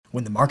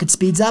When the market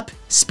speeds up,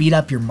 speed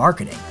up your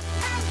marketing.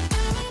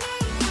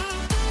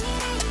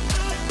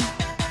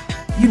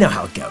 You know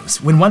how it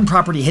goes. When one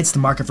property hits the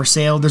market for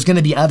sale, there's going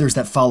to be others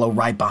that follow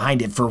right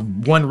behind it for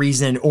one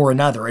reason or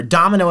another. A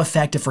domino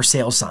effect of for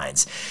sale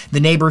signs.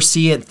 The neighbors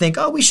see it and think,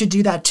 oh, we should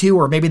do that too.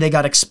 Or maybe they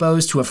got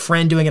exposed to a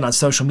friend doing it on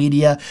social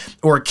media,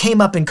 or it came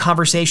up in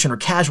conversation or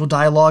casual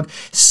dialogue.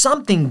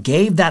 Something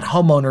gave that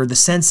homeowner the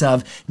sense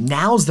of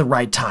now's the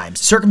right time.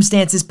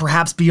 Circumstances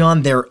perhaps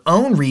beyond their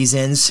own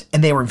reasons,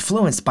 and they were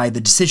influenced by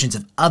the decisions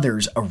of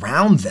others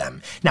around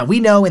them. Now,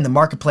 we know in the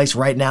marketplace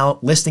right now,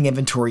 listing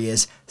inventory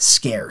is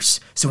scarce.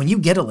 So when you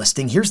get a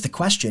listing, here's the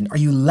question. Are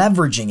you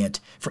leveraging it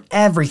for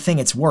everything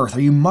it's worth?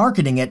 Are you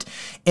marketing it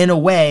in a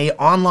way,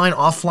 online,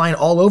 offline,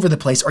 all over the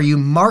place? Are you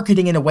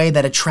marketing in a way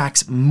that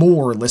attracts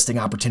more listing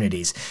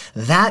opportunities?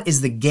 That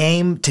is the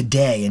game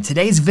today. In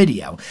today's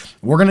video,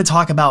 we're going to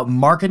talk about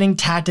marketing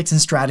tactics and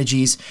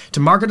strategies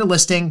to market a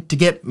listing to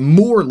get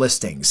more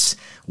listings.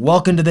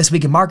 Welcome to This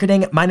Week in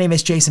Marketing. My name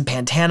is Jason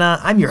Pantana.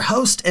 I'm your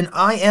host, and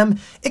I am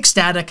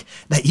ecstatic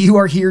that you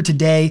are here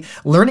today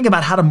learning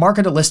about how to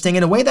market a listing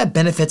in a way that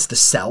benefits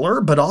the seller,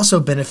 but also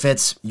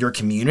benefits your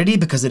community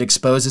because it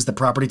exposes the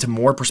property to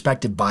more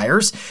prospective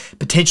buyers,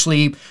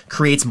 potentially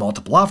creates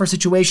multiple offer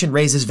situation,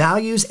 raises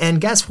values,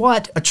 and guess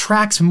what?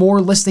 Attracts more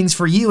listings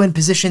for you and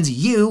positions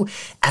you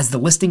as the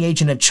listing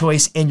agent of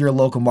choice in your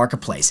local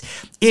marketplace.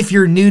 If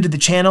you're new to the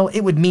channel,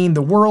 it would mean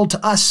the world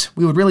to us.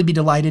 We would really be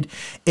delighted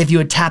if you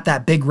would tap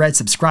that big red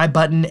subscribe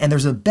button, and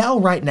there's a bell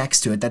right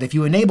next to it that if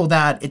you enable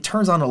that, it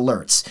turns on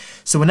alerts.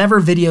 So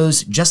whenever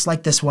videos just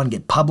like this one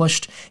get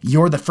published,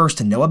 you're the first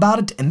to know about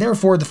it, and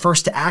therefore the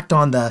first to act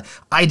on the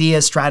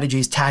ideas,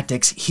 strategies,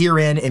 tactics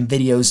herein in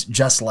videos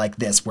just like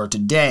this, where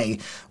today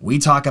we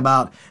talk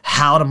about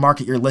how to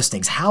market your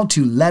listings, how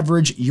to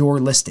leverage your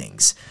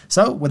listings.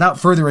 So without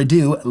further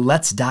ado,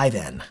 let's dive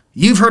in.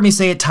 You've heard me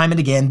say it time and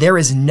again, there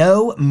is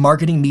no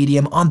marketing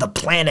medium on the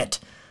planet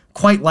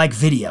quite like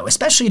video,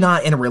 especially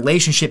not in a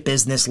relationship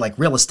business like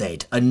real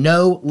estate, a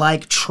know,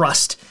 like,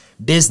 trust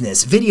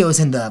business. Video is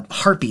in the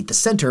heartbeat, the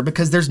center,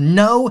 because there's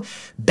no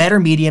better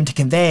medium to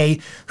convey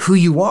who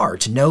you are,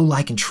 to know,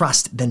 like, and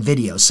trust than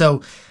video.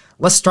 So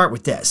let's start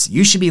with this.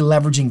 You should be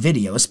leveraging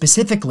video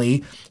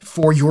specifically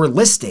for your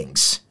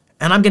listings.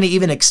 And I'm going to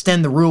even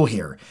extend the rule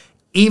here.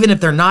 Even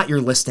if they're not your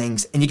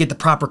listings and you get the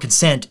proper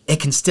consent, it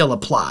can still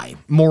apply.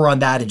 More on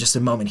that in just a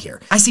moment here.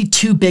 I see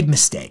two big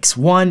mistakes.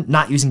 One,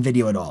 not using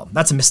video at all.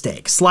 That's a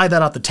mistake. Slide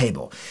that off the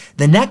table.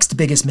 The next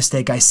biggest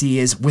mistake I see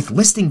is with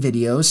listing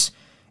videos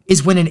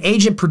is when an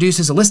agent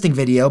produces a listing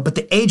video, but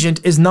the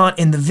agent is not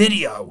in the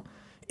video.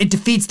 It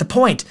defeats the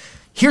point.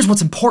 Here's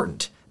what's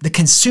important. The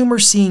consumer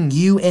seeing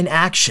you in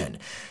action.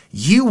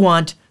 You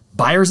want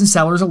buyers and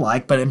sellers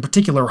alike, but in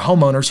particular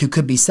homeowners who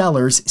could be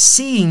sellers,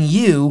 seeing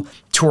you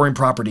touring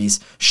properties,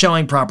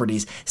 showing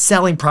properties,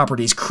 selling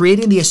properties,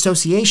 creating the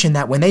association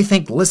that when they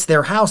think list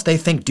their house, they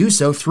think do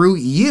so through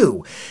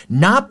you.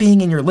 Not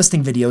being in your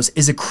listing videos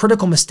is a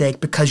critical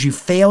mistake because you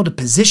fail to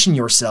position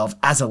yourself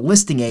as a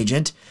listing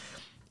agent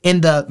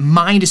in the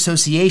mind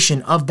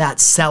association of that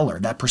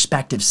seller, that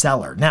prospective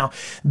seller. Now,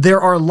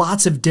 there are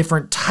lots of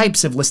different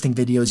types of listing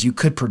videos you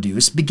could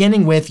produce,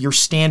 beginning with your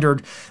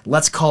standard,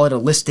 let's call it a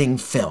listing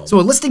film. So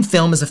a listing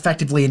film is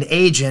effectively an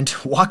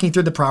agent walking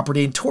through the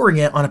property and touring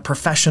it on a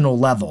professional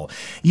level.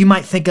 You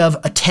might think of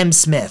a Tim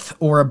Smith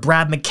or a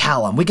Brad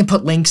McCallum. We can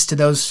put links to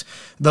those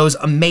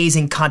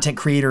amazing content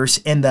creators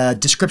in the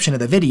description of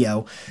the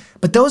video.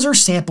 But those are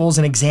samples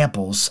and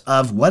examples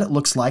of what it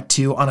looks like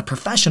to, on a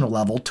professional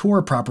level, tour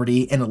a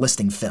property in a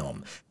listing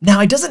film. Now,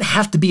 it doesn't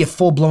have to be a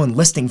full-blown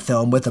listing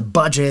film with a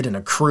budget and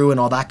a crew and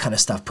all that kind of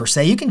stuff per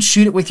se. You can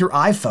shoot it with your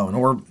iPhone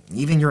or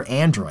even your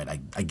Android,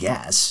 I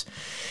guess.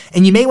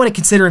 And you may want to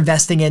consider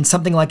investing in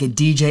something like a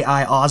DJI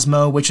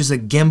Osmo, which is a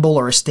gimbal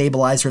or a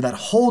stabilizer that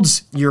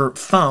holds your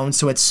phone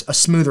so it's a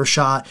smoother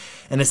shot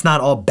and it's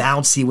not all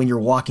bouncy when you're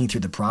walking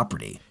through the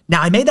property.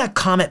 Now, I made that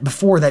comment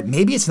before that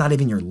maybe it's not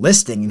even your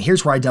listing, and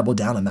here's where I double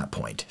down on that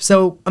point.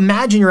 So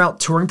imagine you're out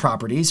touring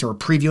properties or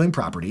previewing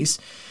properties,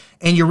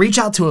 and you reach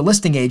out to a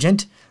listing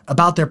agent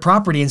about their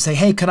property and say,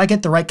 hey, could I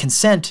get the right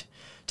consent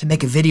to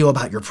make a video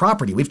about your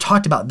property? We've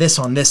talked about this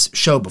on this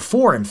show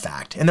before, in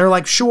fact. And they're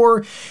like,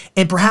 sure.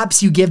 And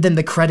perhaps you give them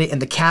the credit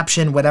and the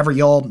caption, whatever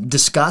y'all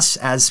discuss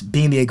as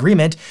being the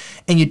agreement,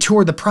 and you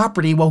tour the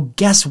property. Well,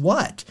 guess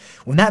what?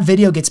 When that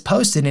video gets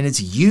posted and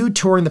it's you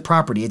touring the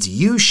property, it's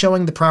you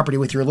showing the property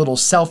with your little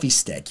selfie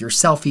stick, your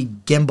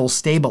selfie gimbal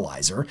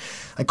stabilizer.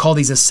 I call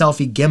these a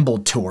selfie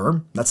gimbal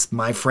tour. That's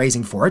my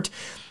phrasing for it.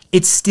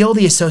 It's still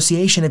the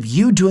association of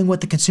you doing what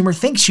the consumer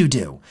thinks you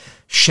do,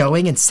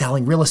 showing and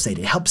selling real estate.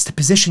 It helps to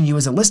position you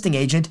as a listing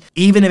agent,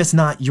 even if it's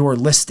not your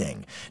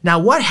listing. Now,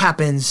 what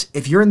happens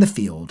if you're in the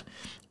field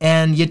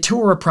and you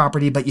tour a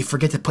property, but you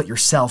forget to put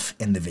yourself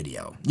in the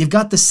video? You've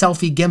got the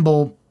selfie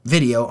gimbal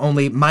video,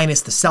 only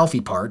minus the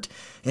selfie part,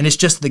 and it's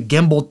just the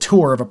gimbal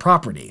tour of a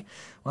property.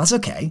 Well, that's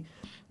okay.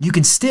 You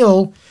can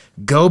still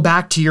go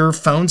back to your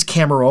phone's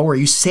camera roll where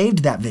you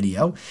saved that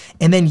video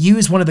and then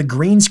use one of the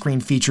green screen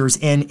features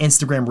in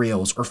Instagram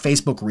Reels or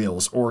Facebook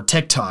Reels or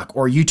TikTok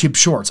or YouTube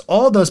Shorts.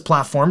 All those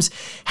platforms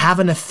have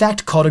an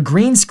effect called a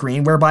green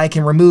screen whereby it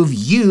can remove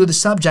you, the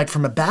subject,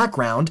 from a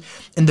background.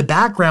 In the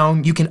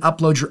background, you can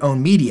upload your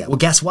own media. Well,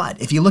 guess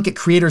what? If you look at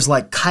creators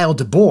like Kyle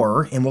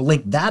DeBoer, and we'll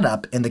link that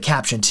up in the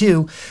caption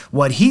too,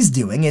 what he's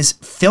doing is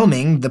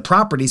filming the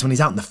properties when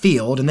he's out in the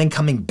field and then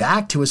coming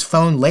back to his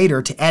phone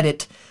later to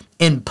edit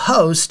in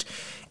post,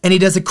 and he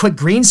does a quick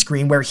green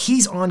screen where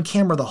he's on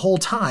camera the whole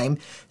time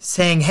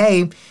saying,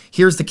 hey,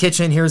 here's the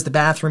kitchen, here's the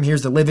bathroom,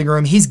 here's the living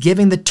room. He's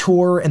giving the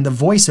tour and the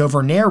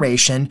voiceover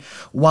narration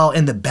while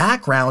in the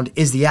background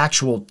is the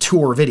actual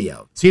tour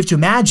video. So you have to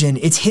imagine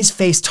it's his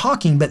face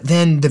talking, but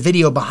then the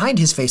video behind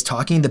his face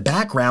talking, the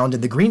background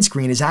and the green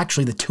screen is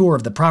actually the tour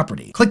of the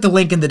property. Click the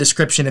link in the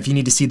description if you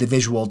need to see the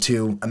visual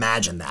to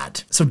imagine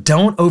that. So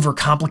don't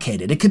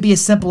overcomplicate it. It could be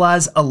as simple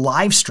as a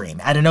live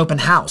stream at an open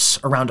house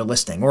around a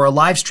listing or a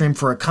live stream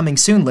for a coming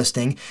soon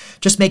listing,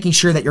 just making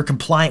sure that you're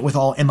compliant with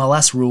all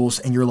MLS rules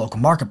in your local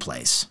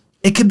marketplace.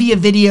 It could be a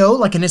video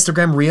like an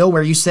Instagram Reel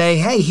where you say,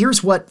 hey,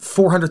 here's what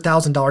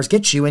 $400,000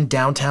 gets you in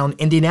downtown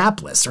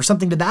Indianapolis or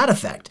something to that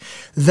effect.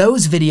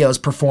 Those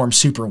videos perform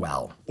super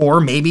well.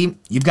 Or maybe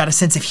you've got a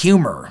sense of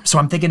humor. So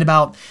I'm thinking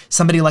about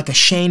somebody like a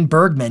Shane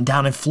Bergman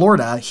down in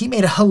Florida. He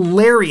made a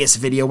hilarious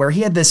video where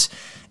he had this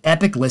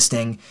epic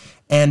listing,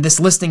 and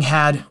this listing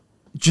had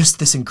just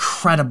this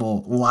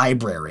incredible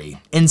library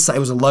inside. It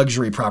was a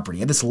luxury property.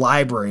 It had this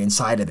library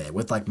inside of it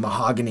with like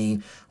mahogany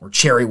or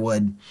cherry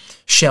wood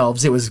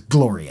shelves. It was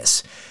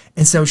glorious.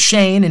 And so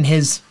Shane, in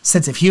his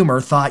sense of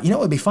humor, thought, you know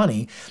what would be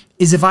funny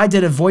is if I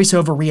did a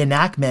voiceover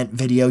reenactment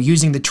video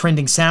using the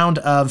trending sound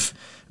of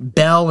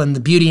Belle and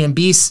the Beauty and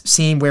Beast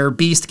scene where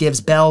Beast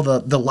gives Belle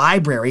the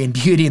library in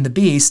Beauty and the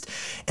Beast,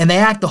 and they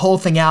act the whole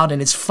thing out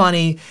and it's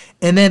funny.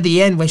 And then at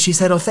the end when she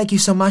said, oh, thank you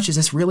so much, is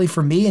this really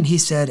for me? And he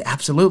said,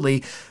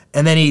 absolutely.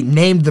 And then he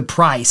named the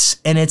price,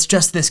 and it's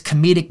just this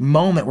comedic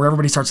moment where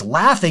everybody starts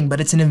laughing, but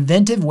it's an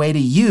inventive way to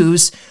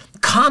use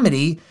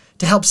comedy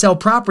to help sell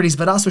properties,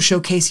 but also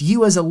showcase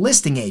you as a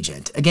listing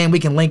agent. Again, we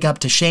can link up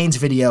to Shane's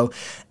video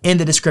in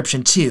the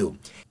description too.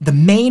 The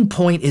main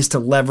point is to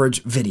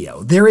leverage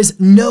video. There is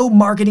no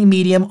marketing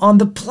medium on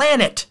the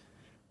planet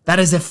that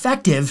is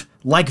effective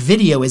like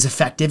video is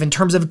effective in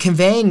terms of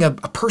conveying a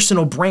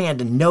personal brand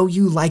and know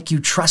you, like you,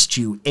 trust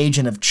you,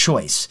 agent of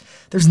choice.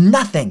 There's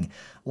nothing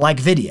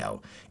like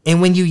video. And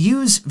when you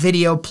use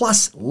video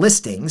plus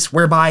listings,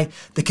 whereby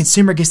the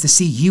consumer gets to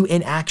see you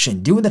in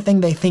action, doing the thing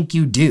they think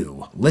you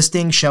do,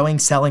 listing, showing,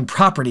 selling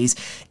properties,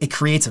 it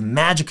creates a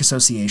magic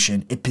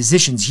association. It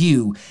positions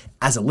you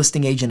as a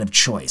listing agent of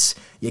choice.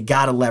 You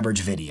gotta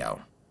leverage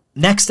video.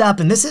 Next up,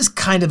 and this is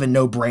kind of a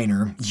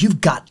no-brainer,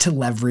 you've got to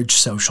leverage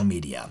social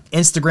media.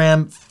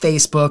 Instagram,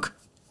 Facebook,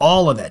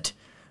 all of it.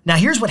 Now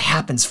here's what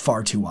happens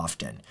far too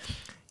often.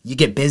 You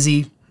get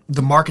busy,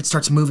 the market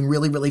starts moving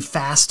really, really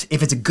fast.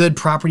 If it's a good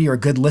property or a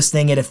good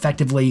listing, it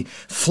effectively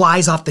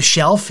flies off the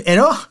shelf and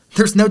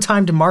there's no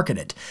time to market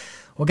it.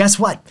 Well, guess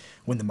what?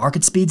 When the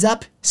market speeds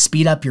up,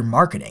 speed up your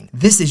marketing.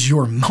 This is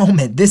your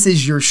moment. This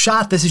is your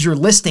shot. This is your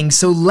listing.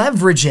 So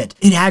leverage it.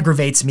 It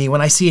aggravates me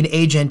when I see an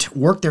agent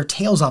work their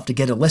tails off to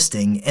get a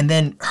listing and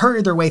then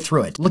hurry their way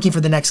through it, looking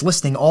for the next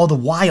listing, all the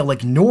while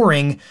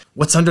ignoring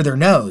what's under their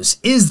nose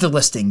is the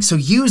listing. So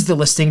use the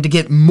listing to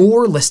get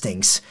more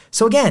listings.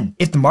 So again,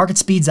 if the market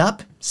speeds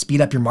up, speed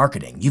up your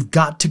marketing. You've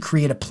got to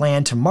create a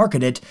plan to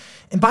market it.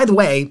 And by the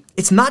way,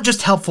 it's not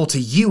just helpful to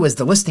you as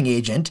the listing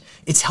agent,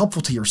 it's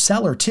helpful to your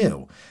seller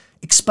too.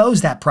 Expose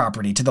that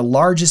property to the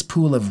largest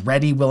pool of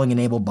ready, willing, and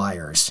able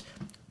buyers.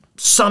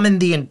 Summon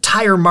the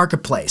entire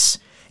marketplace,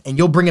 and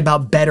you'll bring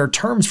about better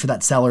terms for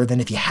that seller than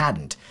if you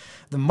hadn't.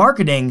 The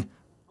marketing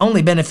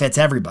only benefits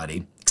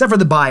everybody, except for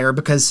the buyer,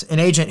 because an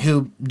agent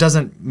who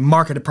doesn't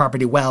market a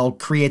property well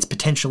creates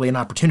potentially an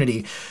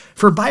opportunity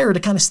for a buyer to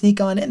kind of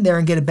sneak on in there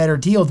and get a better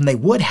deal than they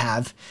would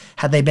have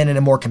had they been in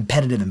a more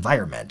competitive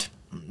environment.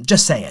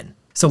 Just saying.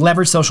 So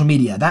leverage social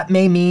media. That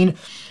may mean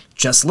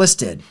just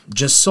listed,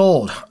 just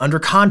sold, under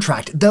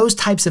contract, those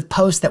types of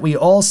posts that we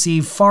all see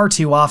far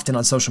too often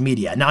on social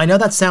media. Now, I know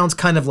that sounds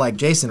kind of like,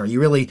 Jason, are you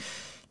really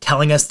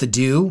telling us to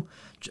do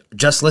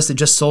just listed,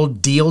 just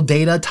sold, deal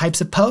data types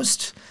of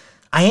posts?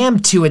 I am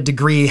to a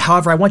degree,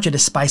 however, I want you to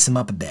spice them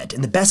up a bit.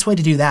 And the best way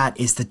to do that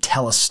is to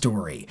tell a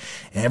story.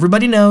 And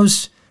everybody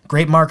knows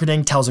great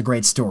marketing tells a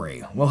great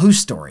story. Well, whose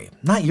story?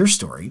 Not your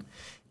story.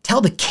 Tell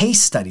the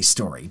case study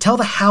story. Tell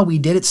the how we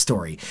did it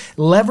story.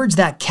 Leverage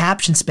that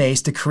caption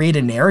space to create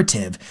a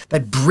narrative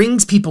that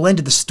brings people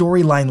into the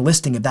storyline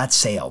listing of that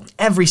sale.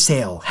 Every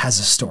sale has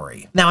a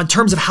story. Now, in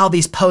terms of how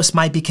these posts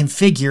might be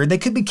configured, they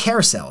could be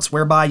carousels,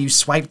 whereby you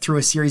swipe through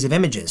a series of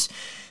images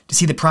to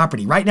see the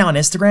property. Right now on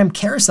Instagram,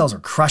 carousels are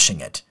crushing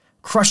it.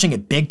 crushing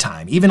it big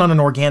time, even on an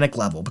organic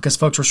level, because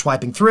folks are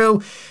swiping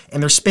through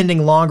and they're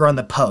spending longer on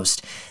the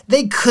post.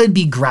 They could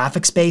be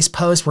graphics-based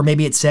posts where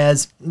maybe it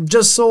says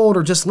just sold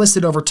or just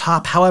listed over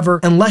top. However,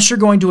 unless you're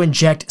going to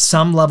inject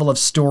some level of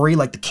story,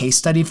 like the case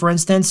study, for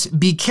instance,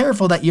 be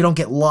careful that you don't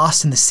get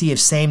lost in the sea of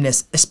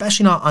sameness,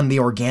 especially not on the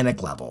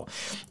organic level.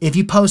 If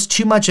you post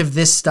too much of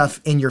this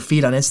stuff in your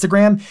feed on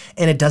Instagram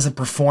and it doesn't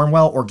perform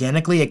well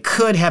organically, it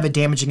could have a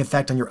damaging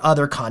effect on your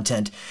other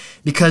content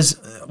because,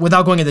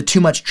 without going into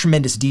too much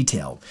tremendous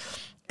detail,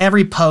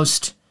 every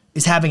post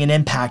is having an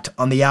impact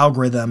on the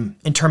algorithm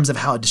in terms of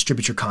how it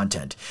distributes your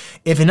content.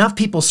 If enough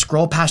people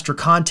scroll past your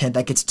content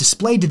that gets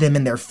displayed to them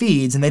in their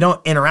feeds and they don't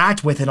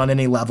interact with it on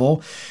any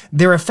level,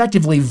 they're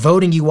effectively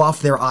voting you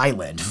off their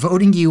island,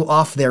 voting you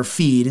off their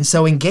feed. And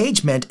so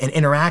engagement and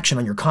interaction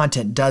on your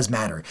content does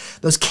matter.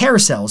 Those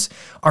carousels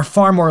are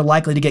far more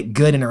likely to get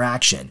good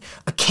interaction.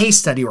 A case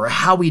study or a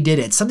how we did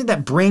it, something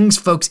that brings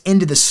folks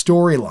into the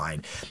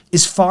storyline,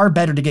 is far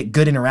better to get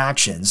good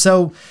interaction.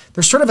 So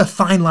there's sort of a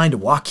fine line to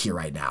walk here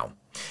right now.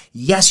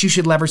 Yes, you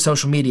should leverage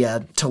social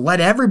media to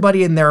let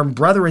everybody and their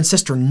brother and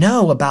sister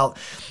know about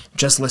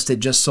just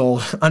listed, just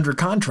sold, under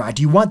contract.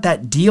 You want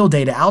that deal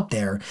data out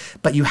there,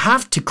 but you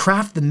have to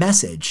craft the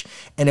message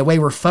in a way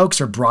where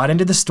folks are brought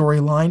into the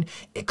storyline.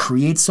 It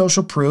creates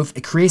social proof.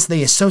 It creates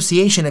the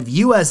association of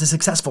you as a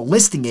successful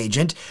listing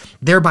agent,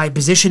 thereby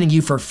positioning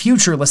you for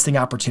future listing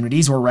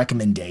opportunities or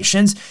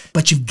recommendations.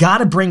 But you've got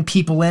to bring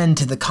people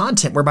into the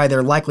content whereby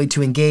they're likely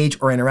to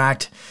engage or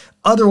interact.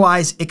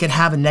 Otherwise, it could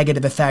have a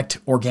negative effect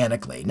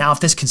organically. Now, if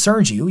this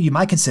concerns you, you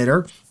might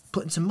consider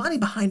putting some money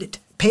behind it.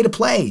 Pay to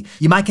play.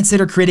 You might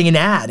consider creating an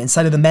ad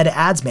inside of the Meta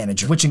Ads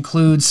Manager, which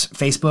includes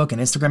Facebook and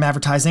Instagram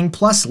advertising,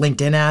 plus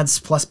LinkedIn ads,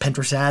 plus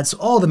Pinterest ads,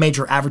 all the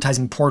major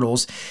advertising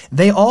portals.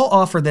 They all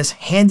offer this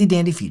handy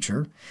dandy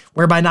feature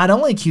whereby not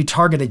only can you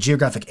target a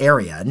geographic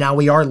area, now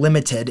we are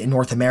limited in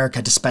North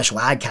America to special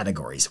ad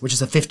categories, which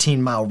is a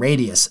 15-mile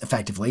radius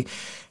effectively.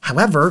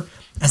 However,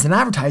 as an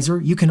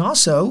advertiser, you can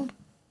also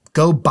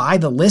go buy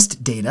the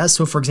list data.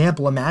 So for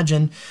example,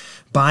 imagine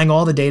buying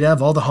all the data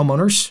of all the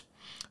homeowners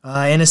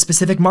in a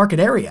specific market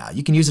area.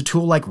 You can use a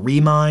tool like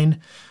Remine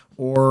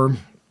or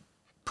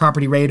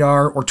Property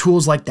Radar or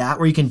tools like that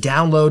where you can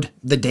download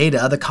the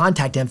data, the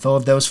contact info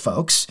of those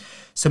folks.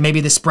 So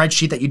maybe the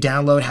spreadsheet that you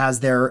download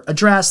has their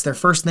address, their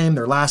first name,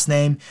 their last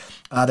name,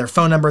 their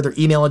phone number, their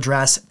email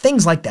address,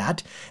 things like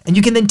that. And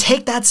you can then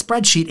take that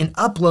spreadsheet and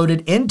upload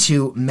it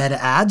into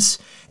Meta Ads.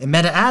 And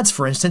Meta Ads,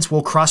 for instance,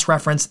 will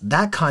cross-reference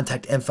that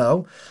contact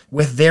info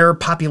with their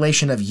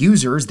population of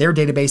users, their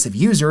database of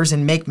users,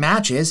 and make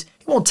matches.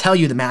 It won't tell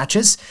you the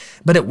matches,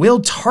 but it will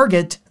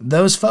target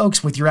those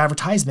folks with your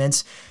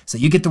advertisements so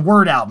you get the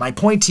word out. My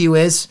point to you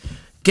is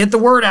get the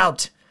word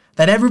out,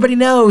 that everybody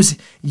knows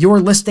you're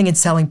listing and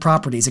selling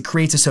properties. It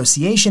creates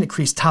association, it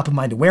creates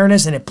top-of-mind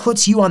awareness, and it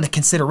puts you on the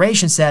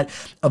consideration set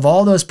of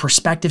all those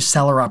prospective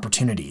seller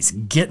opportunities.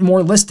 Get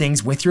more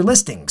listings with your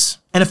listings.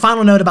 And a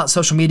final note about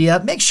social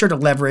media, make sure to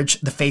leverage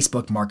the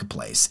Facebook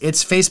Marketplace.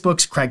 It's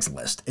Facebook's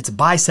Craigslist. It's a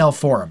buy-sell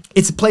forum.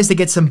 It's a place to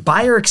get some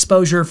buyer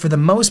exposure for the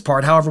most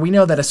part. However, we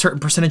know that a certain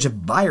percentage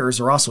of buyers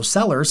are also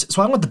sellers,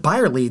 so I want the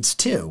buyer leads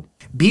too.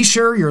 Be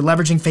sure you're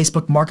leveraging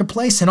Facebook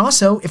Marketplace, and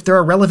also if there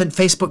are relevant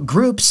Facebook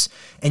groups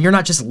and you're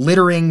not just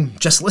littering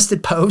just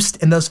listed posts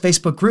in those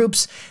Facebook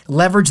groups,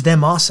 leverage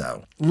them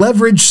also.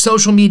 Leverage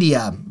social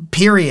media,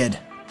 period.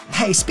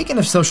 Hey, speaking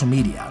of social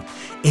media,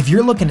 if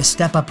you're looking to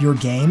step up your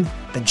game,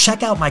 then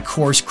check out my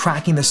course,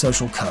 Cracking the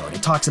Social Code.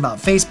 It talks about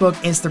Facebook,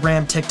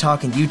 Instagram,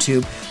 TikTok, and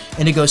YouTube,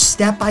 and it goes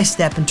step by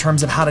step in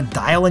terms of how to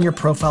dial in your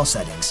profile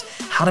settings,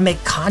 how to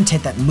make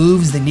content that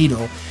moves the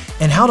needle,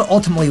 and how to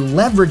ultimately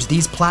leverage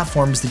these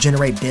platforms to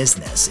generate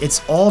business.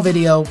 It's all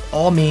video,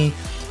 all me.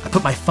 I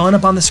put my phone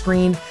up on the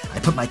screen, I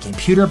put my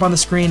computer up on the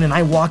screen, and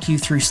I walk you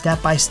through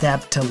step by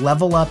step to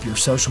level up your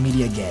social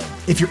media game.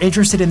 If you're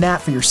interested in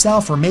that for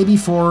yourself or maybe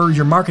for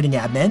your marketing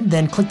admin,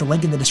 then click the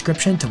link in the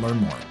description to learn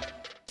more.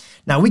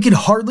 Now, we could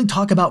hardly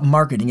talk about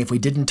marketing if we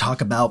didn't talk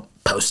about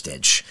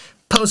postage.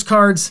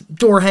 Postcards,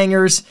 door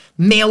hangers,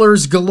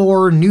 mailers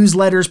galore,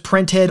 newsletters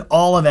printed,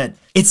 all of it.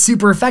 It's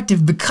super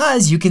effective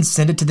because you can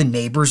send it to the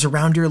neighbors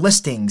around your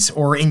listings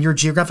or in your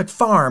geographic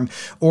farm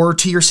or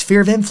to your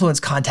sphere of influence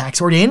contacts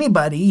or to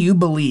anybody you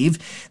believe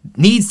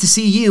needs to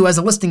see you as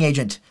a listing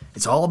agent.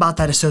 It's all about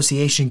that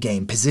association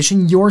game.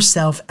 Position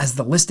yourself as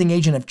the listing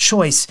agent of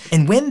choice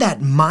and win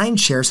that mind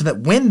share so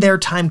that when their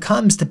time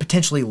comes to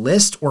potentially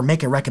list or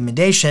make a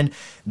recommendation,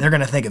 they're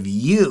going to think of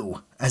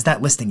you as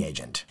that listing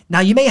agent.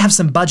 Now, you may have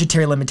some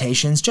budgetary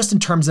limitations just in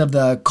terms of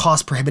the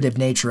cost prohibitive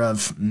nature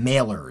of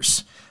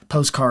mailers,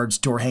 postcards,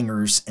 door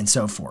hangers, and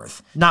so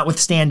forth.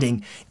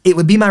 Notwithstanding, it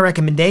would be my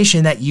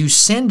recommendation that you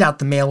send out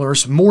the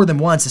mailers more than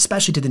once,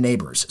 especially to the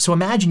neighbors. So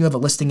imagine you have a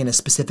listing in a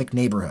specific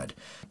neighborhood.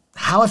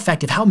 How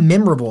effective, how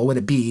memorable would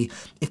it be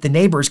if the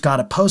neighbors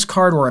got a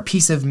postcard or a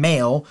piece of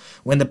mail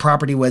when the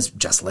property was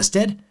just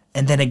listed,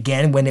 and then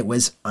again when it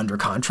was under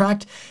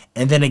contract,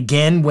 and then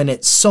again when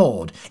it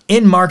sold.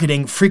 In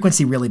marketing,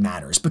 frequency really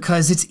matters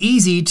because it's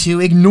easy to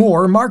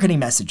ignore marketing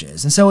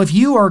messages. And so if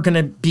you are going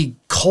to be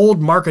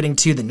cold marketing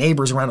to the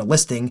neighbors around a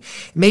listing,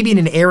 maybe in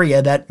an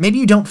area that maybe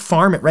you don't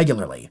farm it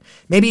regularly,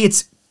 maybe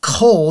it's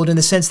cold in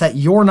the sense that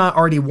you're not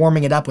already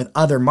warming it up with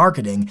other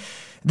marketing,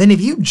 then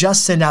if you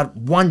just send out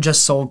one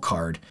just sold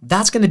card,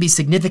 that's going to be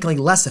significantly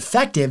less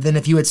effective than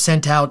if you had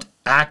sent out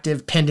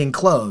active, pending,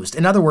 closed.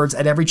 In other words,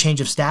 at every change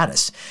of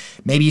status.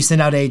 Maybe you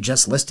send out a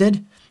just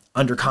listed,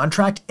 under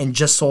contract, and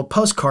just sold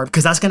postcard,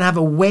 because that's going to have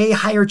a way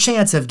higher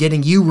chance of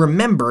getting you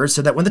remembered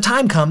so that when the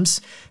time comes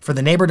for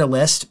the neighbor to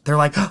list, they're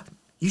like, oh,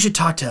 you should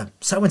talk to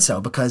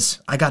so-and-so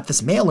because I got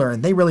this mailer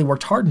and they really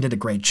worked hard and did a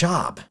great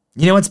job.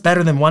 You know what's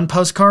better than one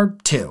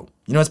postcard? 2.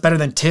 You know what's better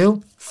than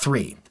 2?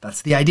 3.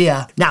 That's the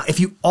idea. Now, if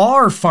you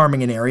are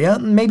farming an area,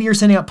 maybe you're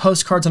sending out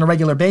postcards on a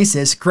regular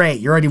basis,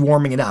 great, you're already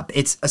warming it up.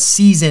 It's a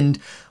seasoned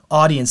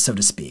audience, so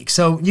to speak.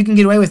 So you can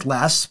get away with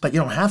less, but you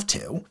don't have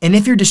to. And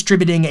if you're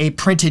distributing a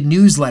printed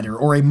newsletter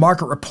or a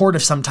market report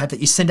of some type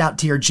that you send out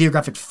to your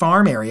geographic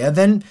farm area,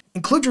 then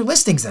include your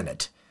listings in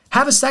it.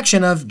 Have a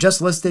section of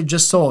just listed,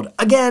 just sold.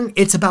 Again,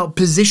 it's about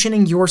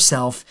positioning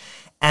yourself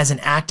as an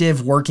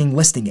active working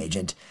listing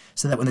agent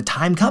so that when the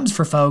time comes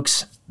for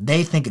folks,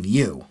 they think of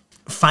you.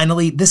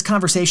 Finally, this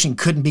conversation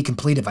couldn't be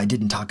complete if I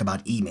didn't talk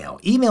about email.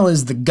 Email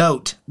is the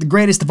GOAT, the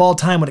greatest of all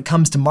time when it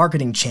comes to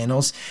marketing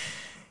channels.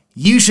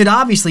 You should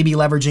obviously be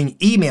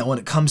leveraging email when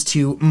it comes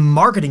to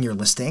marketing your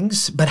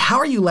listings, but how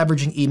are you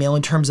leveraging email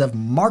in terms of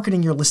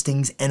marketing your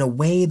listings in a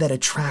way that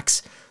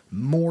attracts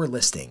more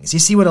listings? You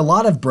see, what a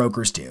lot of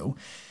brokers do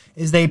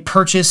is they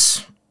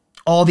purchase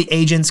all the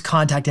agents'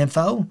 contact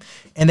info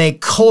and they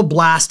cold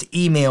blast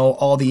email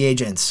all the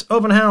agents.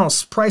 Open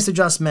house, price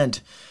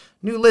adjustment,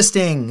 new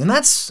listing. And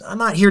I'm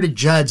not here to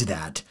judge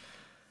that.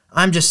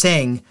 I'm just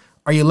saying,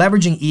 are you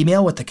leveraging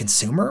email with the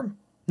consumer?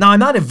 Now, I'm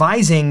not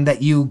advising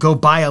that you go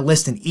buy a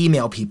list and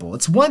email people.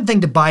 It's one thing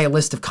to buy a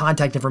list of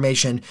contact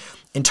information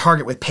and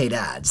target with paid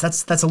ads.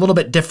 That's a little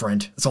bit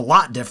different. It's a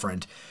lot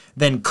different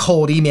than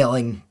cold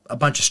emailing a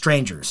bunch of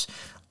strangers.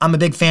 I'm a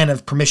big fan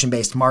of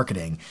permission-based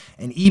marketing,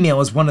 and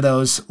email is one of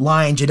those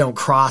lines you don't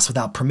cross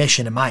without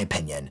permission, in my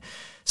opinion.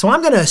 So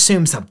I'm going to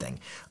assume something.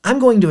 I'm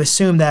going to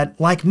assume that,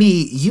 like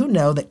me, you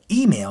know that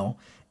email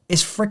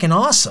is freaking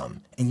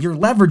awesome, and you're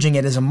leveraging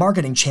it as a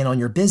marketing channel in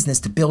your business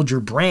to build your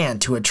brand,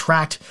 to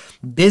attract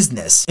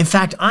business. In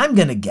fact, I'm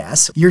going to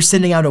guess you're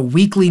sending out a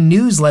weekly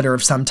newsletter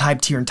of some type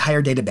to your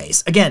entire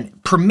database. Again,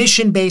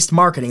 permission-based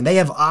marketing. They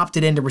have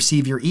opted in to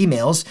receive your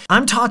emails.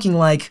 I'm talking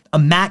like a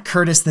Matt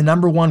Curtis, the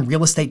 #1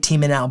 real estate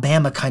team in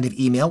Alabama kind of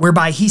email,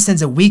 whereby he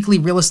sends a weekly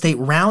real estate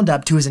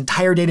roundup to his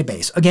entire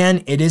database.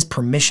 Again, it is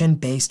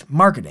permission-based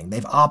marketing.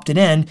 They've opted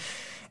in.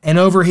 And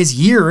over his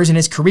years in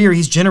his career,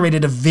 he's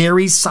generated a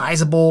very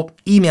sizable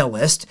email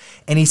list,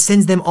 and he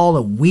sends them all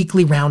a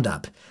weekly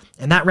roundup.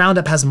 And that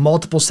roundup has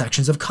multiple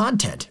sections of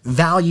content,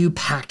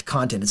 value-packed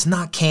content. It's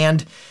not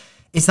canned.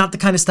 It's not the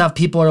kind of stuff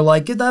people are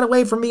like, get that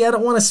away from me, I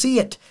don't want to see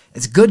it.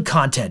 It's good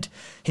content.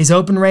 His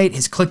open rate,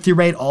 his click-through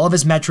rate, all of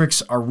his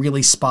metrics are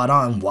really spot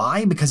on.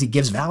 Why? Because he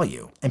gives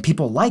value, and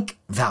people like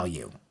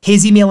value.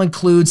 His email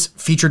includes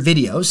featured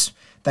videos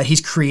that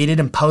he's created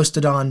and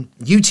posted on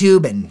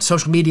YouTube and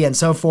social media and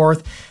so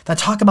forth that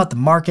talk about the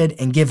market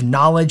and give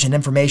knowledge and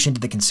information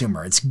to the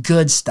consumer. It's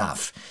good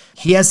stuff.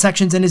 He has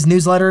sections in his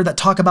newsletter that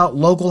talk about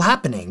local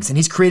happenings, and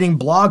he's creating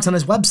blogs on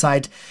his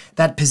website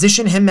that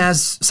position him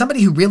as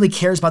somebody who really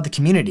cares about the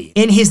community.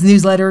 In his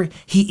newsletter,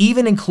 he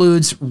even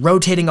includes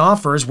rotating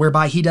offers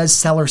whereby he does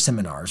seller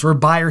seminars or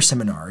buyer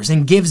seminars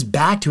and gives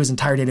back to his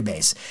entire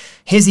database.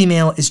 His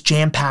email is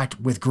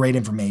jam-packed with great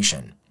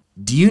information.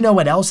 Do you know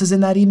what else is in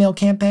that email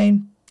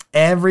campaign?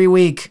 Every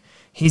week,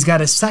 he's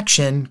got a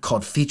section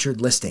called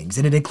Featured Listings,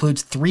 and it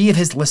includes 3 of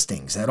his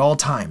listings at all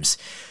times.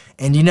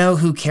 And you know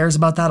who cares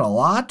about that a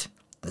lot?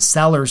 The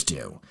sellers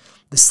do.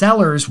 The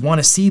sellers want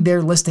to see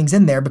their listings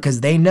in there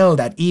because they know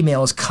that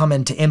email is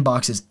coming to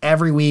inboxes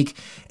every week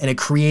and it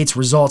creates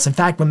results. In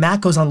fact, when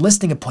Matt goes on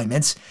listing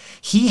appointments,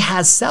 he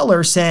has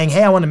sellers saying,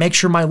 hey, I want to make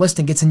sure my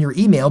listing gets in your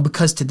email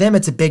because to them,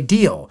 it's a big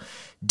deal.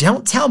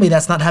 Don't tell me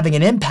that's not having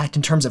an impact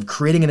in terms of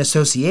creating an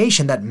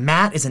association that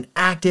Matt is an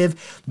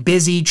active,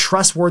 busy,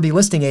 trustworthy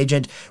listing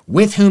agent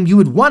with whom you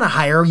would want to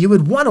hire, you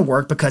would want to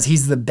work because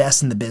he's the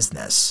best in the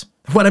business.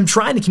 What I'm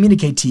trying to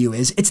communicate to you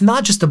is it's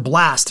not just a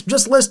blast,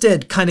 just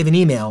listed kind of an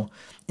email.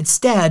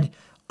 Instead,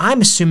 I'm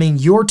assuming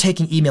you're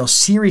taking email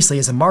seriously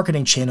as a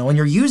marketing channel and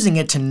you're using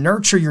it to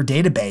nurture your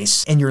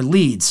database and your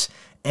leads.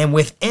 And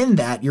within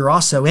that, you're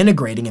also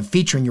integrating and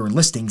featuring your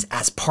listings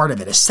as part of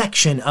it, a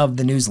section of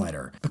the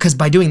newsletter. Because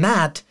by doing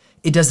that,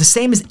 it does the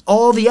same as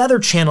all the other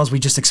channels we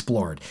just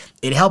explored.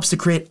 It helps to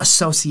create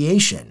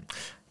association.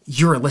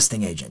 You're a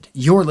listing agent.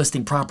 You're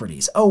listing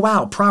properties. Oh,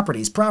 wow,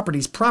 properties,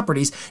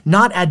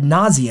 not ad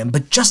nauseum,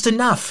 but just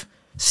enough.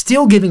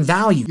 Still giving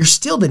value. You're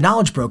still the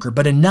knowledge broker,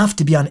 but enough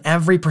to be on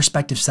every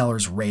prospective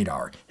seller's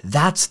radar.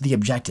 That's the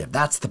objective.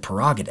 That's the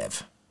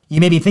prerogative. You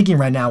may be thinking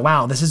right now,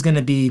 wow, this is going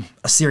to be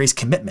a serious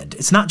commitment.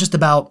 It's not just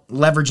about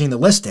leveraging the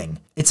listing.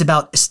 It's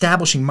about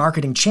establishing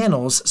marketing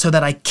channels so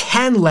that I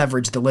can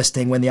leverage the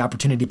listing when the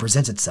opportunity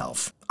presents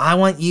itself. I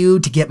want you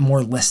to get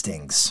more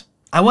listings.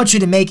 I want you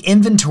to make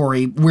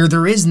inventory where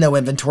there is no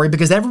inventory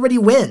because everybody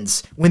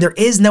wins. When there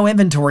is no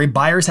inventory,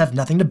 buyers have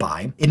nothing to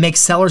buy. It makes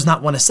sellers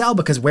not want to sell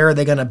because where are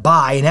they going to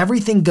buy? And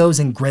everything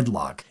goes in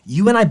gridlock.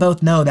 You and I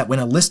both know that when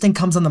a listing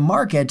comes on the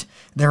market,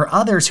 there are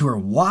others who are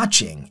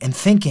watching and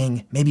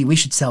thinking, maybe we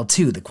should sell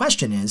too. The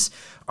question is,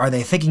 are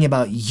they thinking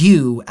about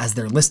you as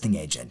their listing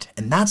agent?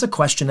 And that's a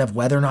question of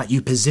whether or not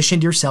you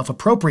positioned yourself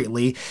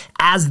appropriately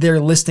as their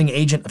listing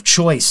agent of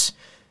choice.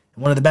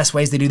 And one of the best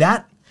ways to do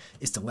that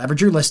is to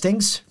leverage your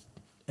listings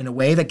in a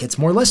way that gets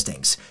more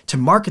listings, to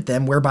market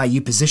them whereby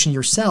you position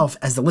yourself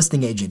as the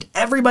listing agent.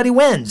 Everybody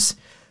wins.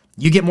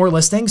 You get more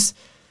listings,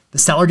 the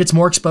seller gets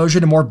more exposure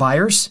to more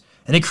buyers,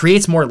 and it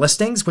creates more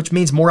listings, which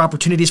means more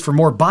opportunities for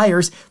more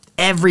buyers.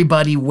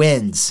 Everybody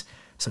wins.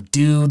 So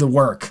do the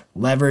work,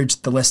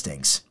 leverage the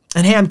listings.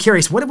 And hey, I'm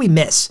curious, what did we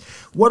miss?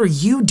 What are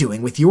you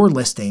doing with your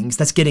listings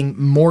that's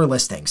getting more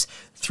listings?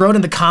 Throw it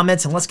in the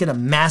comments and let's get a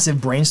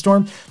massive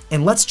brainstorm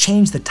and let's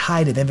change the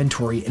tide of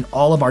inventory in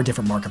all of our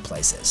different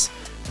marketplaces.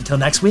 Until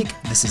next week,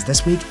 this is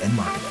This Week in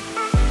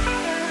Marketing.